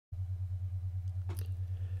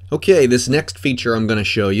Okay, this next feature I'm going to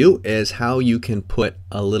show you is how you can put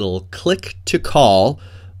a little click to call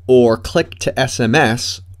or click to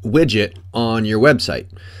SMS widget on your website.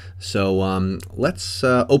 So let's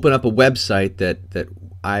open up a website that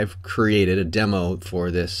I've created, a demo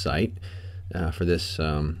for this site, for this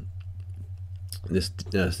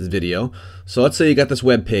this video. So let's say you got this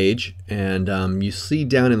web page, and you see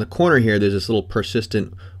down in the corner here there's this little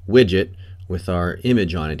persistent widget with our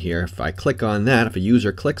image on it here. If I click on that, if a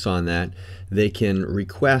user clicks on that, they can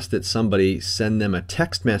request that somebody send them a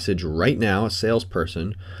text message right now, a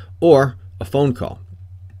salesperson, or a phone call.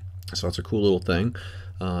 So that's a cool little thing.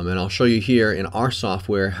 And I'll show you here in our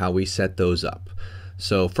software how we set those up.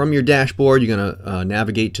 So from your dashboard, you're going to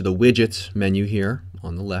navigate to the widgets menu here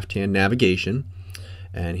on the left-hand navigation.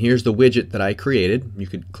 And here's the widget that I created. You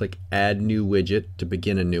could click add new widget to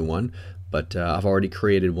begin a new one. But I've already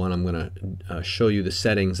created one. I'm going to show you the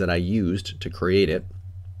settings that I used to create it.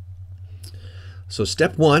 So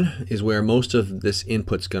step one is where most of this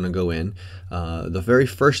input's going to go in. The very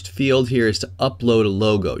first field here is to upload a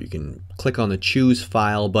logo. You can click on the choose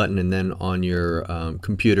file button, and then on your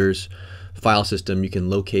computer's file system you can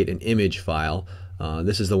locate an image file.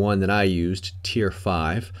 This is the one that I used, tier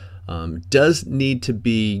 5. Does need to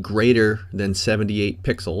be greater than 78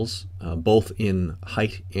 pixels, both in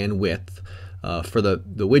height and width. For the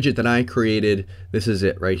widget that I created, this is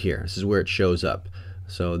it right here. This is where it shows up.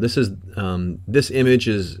 So this is this image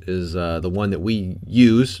is the one that we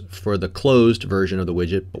use for the closed version of the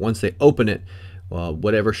widget. But once they open it,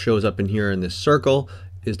 whatever shows up in here in this circle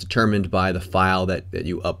is determined by the file that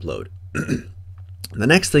you upload. The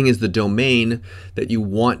next thing is the domain that you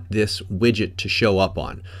want this widget to show up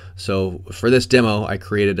on. So for this demo, I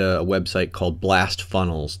created a website called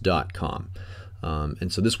blastfunnels.com.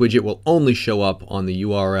 And so this widget will only show up on the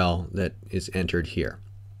URL that is entered here.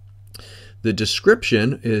 The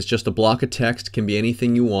description is just a block of text, can be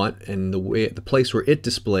anything you want, and the place where it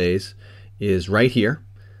displays is right here.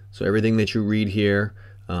 So everything that you read here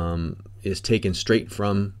is taken straight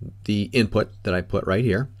from the input that I put right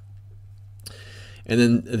here. And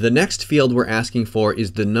then the next field we're asking for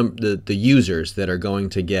is the users that are going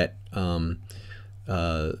to get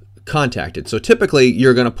contacted. So typically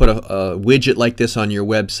you're going to put a widget like this on your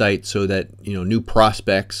website so that new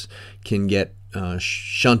prospects can get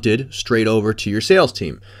shunted straight over to your sales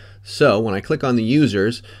team. So when I click on the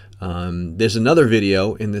users, there's another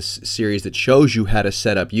video in this series that shows you how to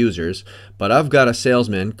set up users, but I've got a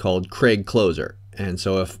salesman called Craig Closer. And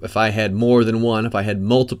so if I had more than one, if I had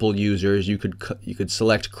multiple users, you could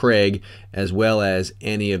select Craig as well as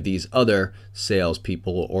any of these other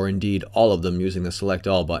salespeople, or indeed all of them, using the select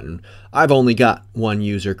all button. I've only got one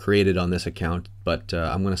user created on this account, but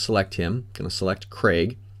I'm going to select him. I'm going to select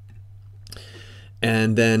Craig.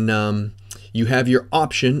 And then you have your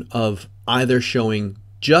option of either showing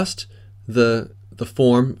just the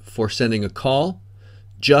form for sending a call,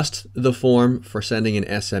 just the form for sending an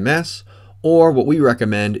SMS, or what we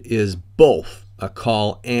recommend is both a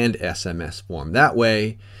call and SMS form. That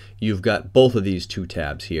way you've got both of these two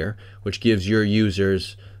tabs here, which gives your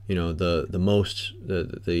users the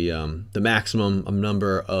maximum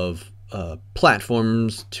number of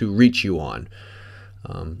platforms to reach you on.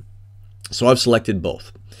 So I've selected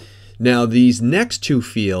both. Now these next two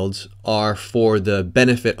fields are for the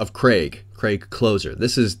benefit of Craig Closer.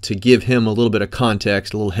 This is to give him a little bit of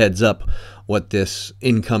context, a little heads up what this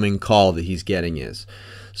incoming call that he's getting is.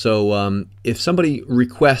 So if somebody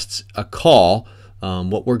requests a call,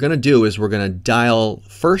 what we're going to do is we're going to dial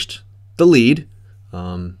first the lead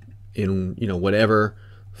in whatever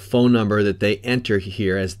phone number that they enter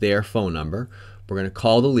here as their phone number. We're going to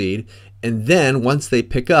call the lead, and then once they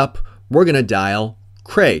pick up, we're going to dial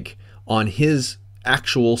Craig on his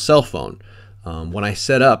actual cell phone. When I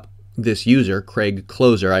set up this user, Craig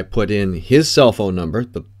Closer, I put in his cell phone number,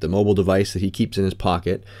 the mobile device that he keeps in his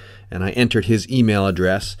pocket, and I entered his email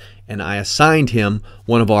address, and I assigned him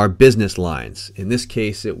one of our business lines. In this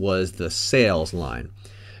case, it was the sales line.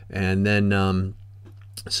 And then,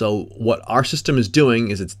 so what our system is doing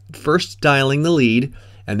is it's first dialing the lead,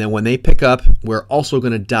 and then when they pick up, we're also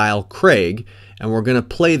going to dial Craig, and we're going to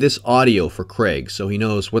play this audio for Craig so he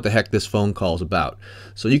knows what the heck this phone call is about.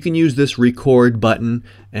 So you can use this record button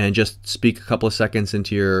and just speak a couple of seconds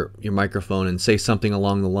into your microphone and say something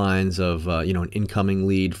along the lines of an incoming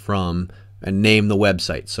lead from, and name the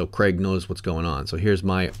website so Craig knows what's going on. So here's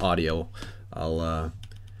my audio. I'll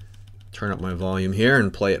turn up my volume here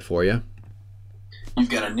and play it for you. You've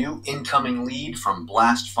got a new incoming lead from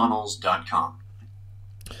blastfunnels.com.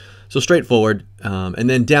 So straightforward. And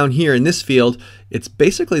then down here in this field, it's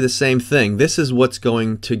basically the same thing. This is what's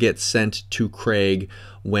going to get sent to Craig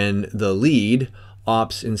when the lead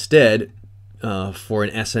opts instead for an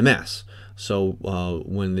SMS. So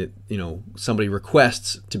when somebody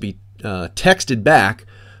requests to be texted back,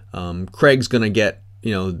 Craig's going to get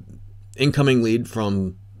incoming lead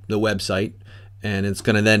from the website, and it's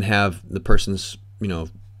going to then have the person's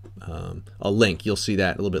a link. You'll see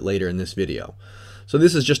that a little bit later in this video. So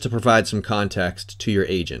this is just to provide some context to your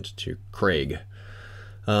agent, to Craig.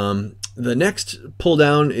 The next pull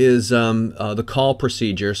down is the call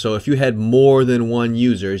procedure. So if you had more than one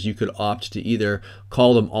users, you could opt to either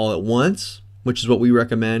call them all at once, which is what we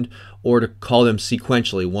recommend, or to call them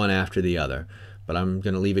sequentially, one after the other. But I'm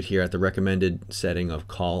going to leave it here at the recommended setting of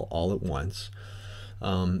call all at once.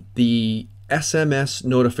 The SMS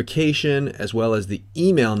notification as well as the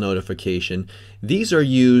email notification, these are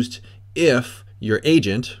used if your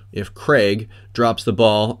agent, if Craig drops the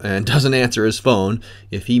ball and doesn't answer his phone,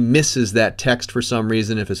 if he misses that text for some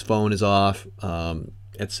reason, if his phone is off,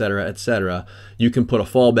 etc., etc., you can put a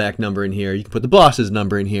fallback number in here. You can put the boss's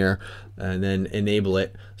number in here and then enable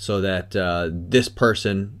it so that this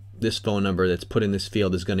person, this phone number that's put in this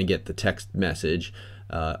field is going to get the text message.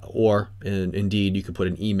 Or indeed, you could put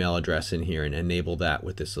an email address in here and enable that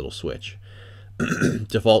with this little switch.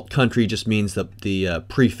 Default country just means the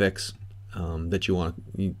prefix that you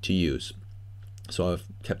want to use. So I've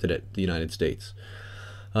kept it at the United States.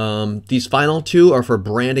 These final two are for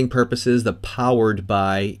branding purposes, the powered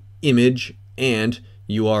by image and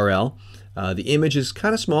URL. The image is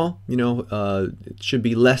kind of small, it should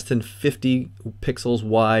be less than 50 pixels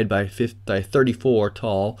wide by 34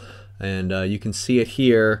 tall. And you can see it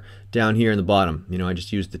here, down here in the bottom. I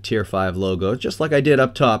just used the Tier 5 logo, just like I did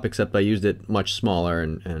up top, except I used it much smaller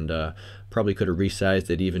and probably could have resized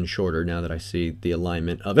it even shorter now that I see the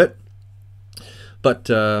alignment of it. But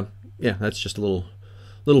yeah, that's just a little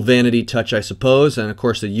vanity touch, I suppose. And of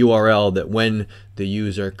course the URL that when the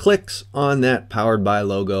user clicks on that powered by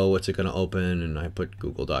logo, what's it going to open? And I put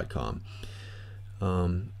google.com.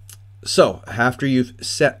 So after you've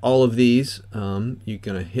set all of these, you're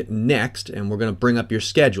going to hit next, and we're going to bring up your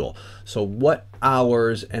schedule. So what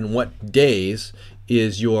hours and what days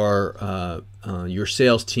is your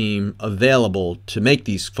sales team available to make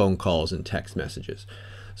these phone calls and text messages?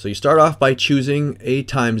 So you start off by choosing a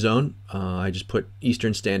time zone. I just put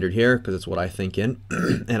Eastern Standard here because it's what I think in.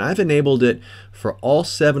 And I've enabled it for all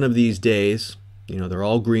 7 of these days. They're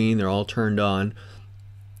all green, they're all turned on.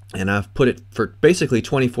 And I've put it for basically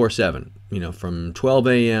 24/7, from 12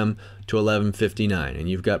 a.m. to 11:59. And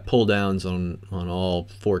you've got pull downs on all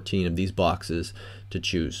 14 of these boxes to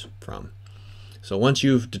choose from. So once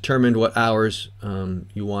you've determined what hours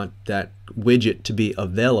you want that widget to be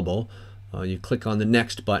available, you click on the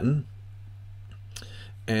next button.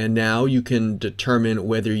 And now you can determine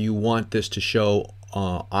whether you want this to show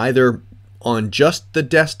either on just the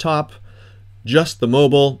desktop, just the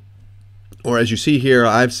mobile, or as you see here,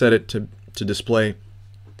 I've set it to display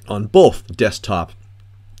on both desktop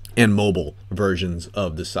and mobile versions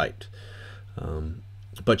of the site.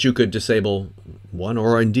 But you could disable one,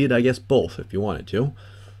 or indeed, I guess, both if you wanted to.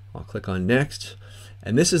 I'll click on next.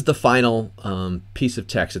 And this is the final piece of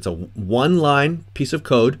text. It's a one-line piece of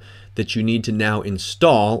code that you need to now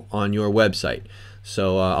install on your website.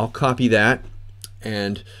 So I'll copy that,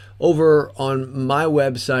 and over on my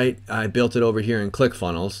website, I built it over here in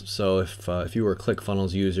ClickFunnels. So if you were a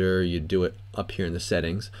ClickFunnels user, you'd do it up here in the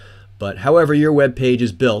settings. But however your web page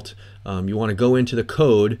is built, you want to go into the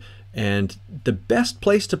code, and the best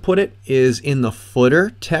place to put it is in the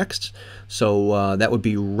footer text. So that would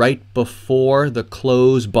be right before the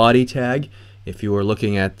close body tag if you were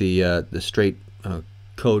looking at the straight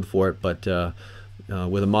code for it. But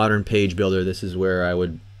with a modern page builder, this is where I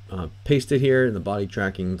would paste it here in the body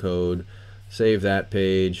tracking code, save that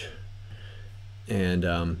page, and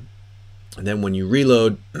then when you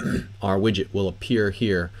reload, our widget will appear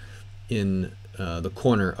here in the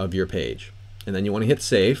corner of your page. And then you want to hit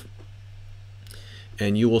save,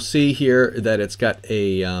 and you will see here that it's got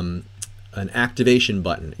a an activation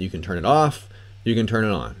button. You can turn it off, you can turn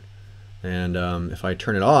it on. And if I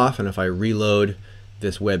turn it off and if I reload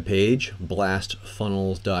this web page,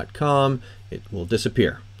 blastfunnels.com, it will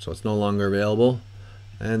disappear. So it's no longer available.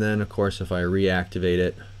 And then of course if I reactivate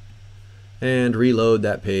it and reload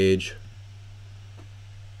that page,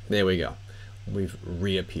 there we go. We've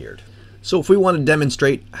reappeared. So if we want to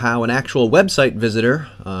demonstrate how an actual website visitor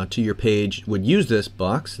to your page would use this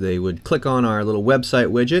box, they would click on our little website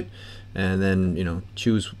widget and then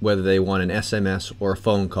choose whether they want an SMS or a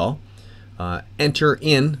phone call. Enter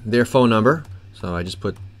in their phone number. So I just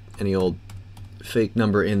put any old fake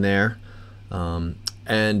number in there, and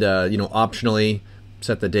optionally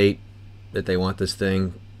set the date that they want this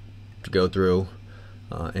thing to go through,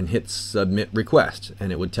 and hit submit request,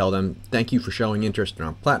 and it would tell them, thank you for showing interest in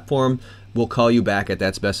our platform, we'll call you back at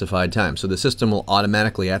that specified time. So the system will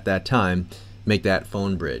automatically at that time make that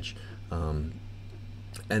phone bridge, and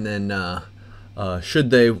then should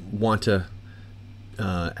they want to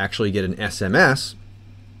actually get an SMS,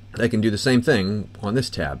 they can do the same thing on this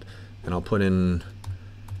tab, and I'll put in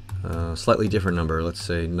a slightly different number, let's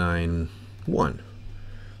say 91,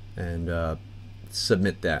 and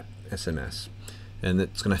submit that SMS. And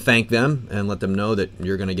it's going to thank them and let them know that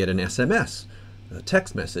you're going to get an SMS, a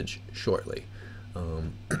text message, shortly.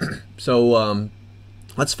 So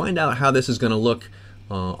let's find out how this is going to look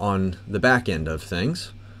on the back end of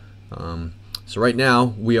things. So right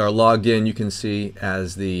now we are logged in, you can see,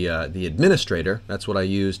 as the administrator. That's what I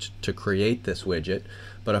used to create this widget.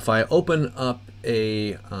 But if I open up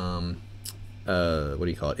a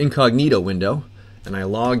incognito window, and I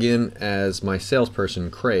log in as my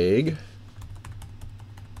salesperson, Craig,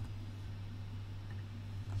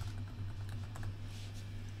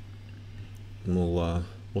 and we'll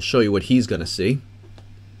show you what he's going to see.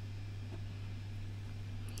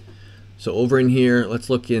 So over in here,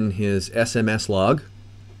 let's look in his SMS log.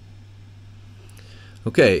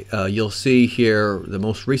 Okay, you'll see here the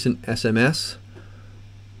most recent SMS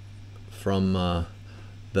from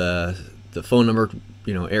the phone number,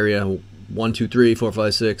 area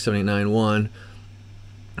 123-456-7891.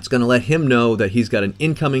 It's going to let him know that he's got an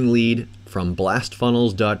incoming lead from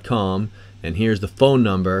blastfunnels.com, and here's the phone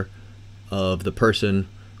number of the person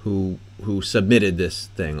who submitted this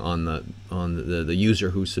thing, on the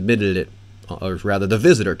user who submitted it, or rather the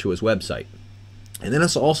visitor to his website. And then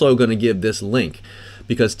it's also going to give this link,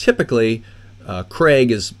 because typically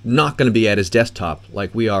Craig is not going to be at his desktop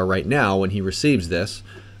like we are right now when he receives this.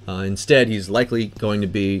 Instead, he's likely going to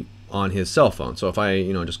be on his cell phone. So if I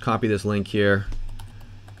just copy this link here,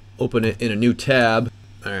 open it in a new tab,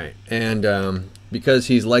 all right, and because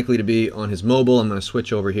he's likely to be on his mobile, I'm going to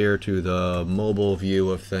switch over here to the mobile view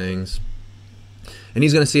of things, and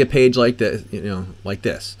he's going to see a page like this, like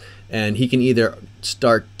this, and he can either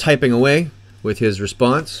start typing away with his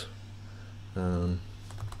response,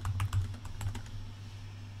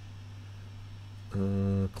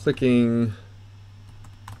 clicking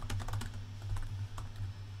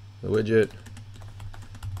the widget,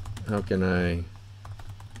 how can I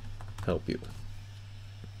help you?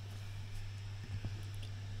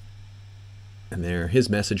 And there, his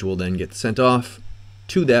message will then get sent off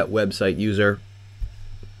to that website user,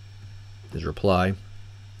 his reply.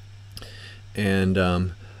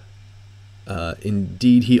 And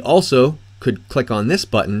indeed, he also could click on this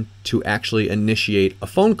button to actually initiate a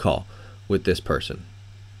phone call with this person.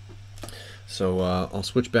 So I'll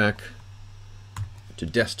switch back to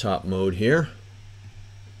desktop mode here.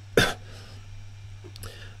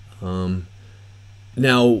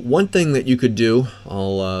 Now, one thing that you could do,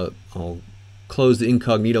 I'll close the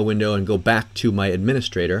incognito window and go back to my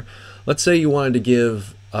administrator. Let's say you wanted to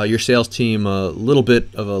give your sales team a little bit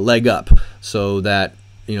of a leg up, so that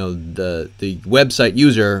the website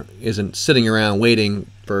user isn't sitting around waiting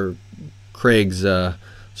for Craig's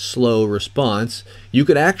slow response. You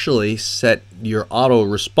could actually set your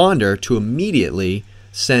autoresponder to immediately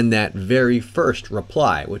send that very first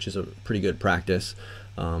reply, which is a pretty good practice.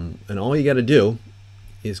 And all you got to do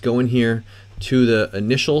is go in here to the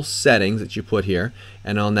initial settings that you put here,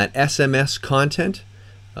 and on that SMS content,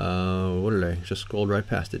 what did I just scrolled right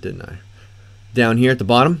past it, didn't I? Down here at the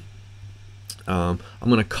bottom, I'm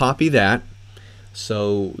going to copy that,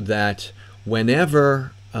 so that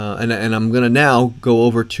whenever and I'm going to now go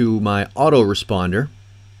over to my autoresponder,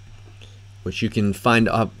 which you can find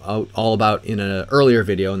out all about in an earlier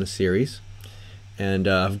video in the series. And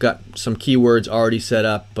I've got some keywords already set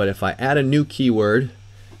up, but if I add a new keyword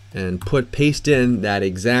and paste in that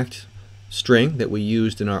exact string that we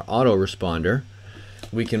used in our autoresponder,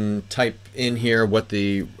 we can type in here what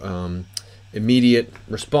the immediate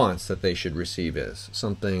response that they should receive is.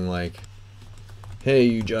 Something like, hey,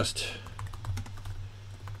 you just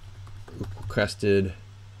requested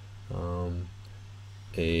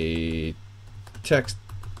a text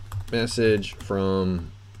message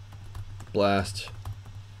from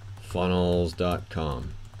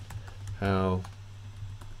blastfunnels.com. How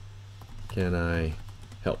can I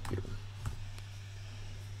help you?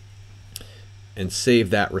 And save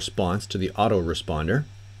that response to the autoresponder.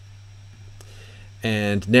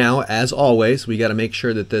 And now, as always, we got to make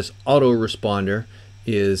sure that this autoresponder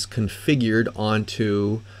is configured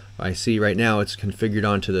onto, I see right now it's configured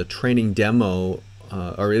onto the training demo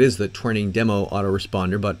or it is the training demo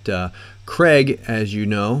autoresponder, but Craig, as you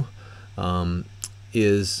know,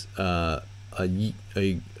 is a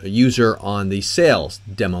user on the sales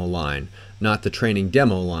demo line, not the training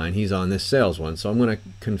demo line. He's on this sales one. So I'm going to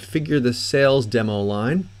configure the sales demo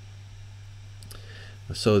line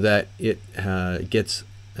so that it gets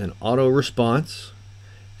an auto response,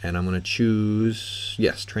 and I'm going to choose,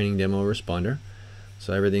 yes, training demo responder.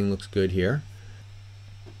 So everything looks good here.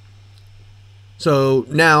 So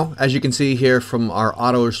now, as you can see here from our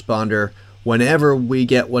autoresponder, whenever we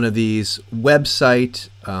get one of these website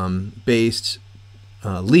based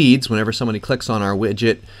leads, whenever somebody clicks on our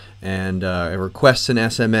widget and it requests an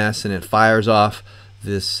SMS and it fires off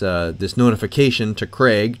this this notification to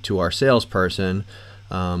Craig, to our salesperson,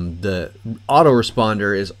 the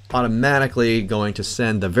autoresponder is automatically going to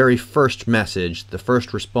send the very first message, the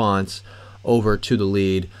first response, over to the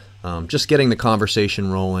lead, just getting the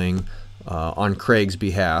conversation rolling on Craig's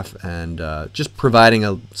behalf, and just providing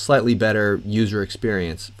a slightly better user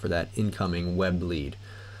experience for that incoming web lead.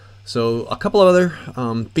 So a couple of other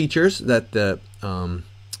features that the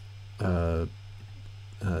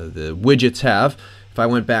widgets have. If I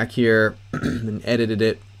went back here and edited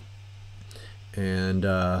it and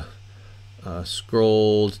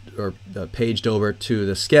scrolled or paged over to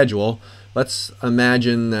the schedule, let's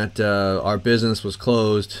imagine that our business was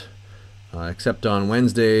closed except on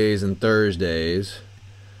Wednesdays and Thursdays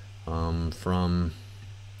from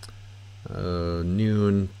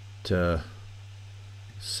noon to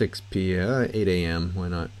 6 p.m., 8 a.m., why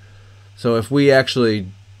not? So if we actually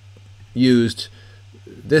used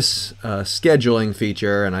this scheduling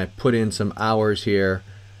feature and I put in some hours here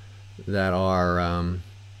that are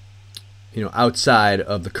outside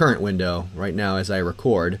of the current window right now as I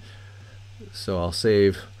record, so I'll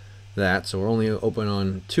save that. So we're only open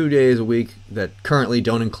on 2 days a week that currently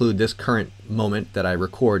don't include this current moment that I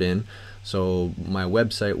record in. So my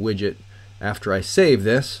website widget, after I save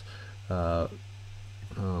this,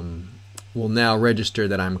 will now register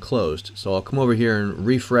that I'm closed. So I'll come over here and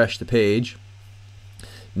refresh the page.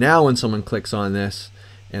 Now when someone clicks on this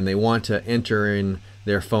and they want to enter in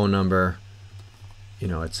their phone number,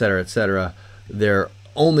 etc., etc., they're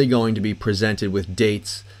only going to be presented with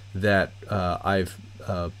dates that I've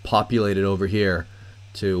populated over here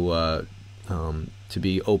to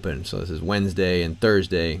be open. So this is Wednesday and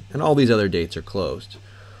Thursday, and all these other dates are closed.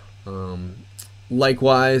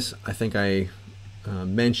 Likewise, I think I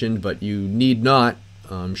mentioned, but you need not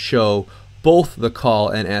show both the call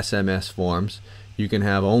and SMS forms. You can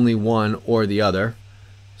have only one or the other.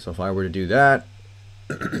 So if I were to do that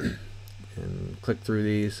and click through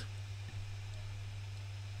these,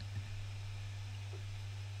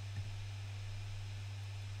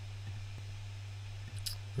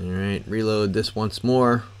 alright, reload this once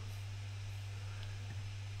more.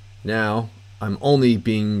 Now I'm only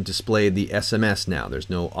being displayed the SMS now. There's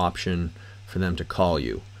no option for them to call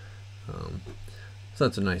you. So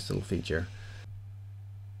that's a nice little feature.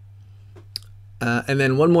 And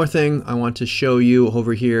then one more thing I want to show you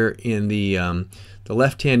over here in the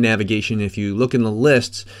left-hand navigation. If you look in the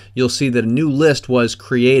lists, you'll see that a new list was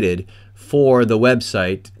created for the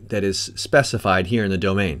website that is specified here in the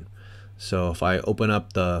domain. So if I open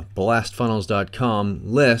up the blastfunnels.com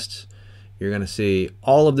list, you're going to see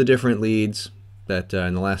all of the different leads that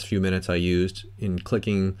in the last few minutes I used in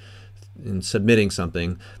clicking and submitting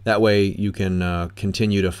something. That way you can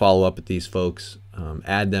continue to follow up with these folks,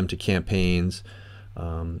 add them to campaigns,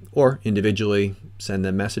 or individually send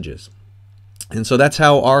them messages. And so that's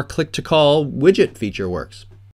how our click to call widget feature works.